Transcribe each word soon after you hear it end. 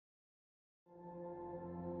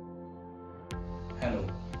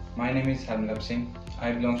My name is Harmilap Singh.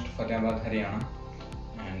 I belong to Fatehabad, Haryana,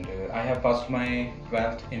 and I have passed my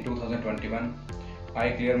 12th in 2021. I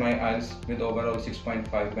cleared my IELTS with overall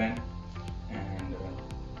 6.5 band, and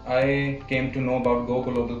I came to know about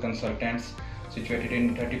GoGlobal Consultants situated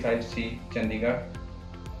in 35C Chandigarh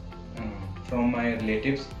from my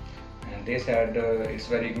relatives, and they said it's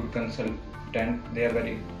very good consultant. They are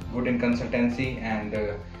very good in consultancy, and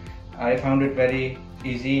I found it very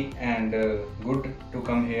easy and good to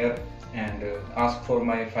come here and ask for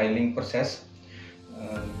my filing process.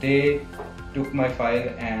 They took my file,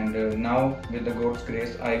 and now with the God's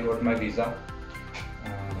grace I got my visa.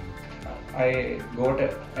 I got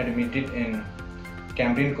admitted in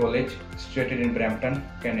Cambrian College situated in Brampton,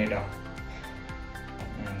 Canada,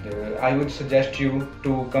 and I would suggest you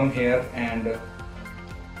to come here and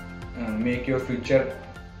make your future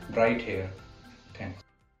bright here.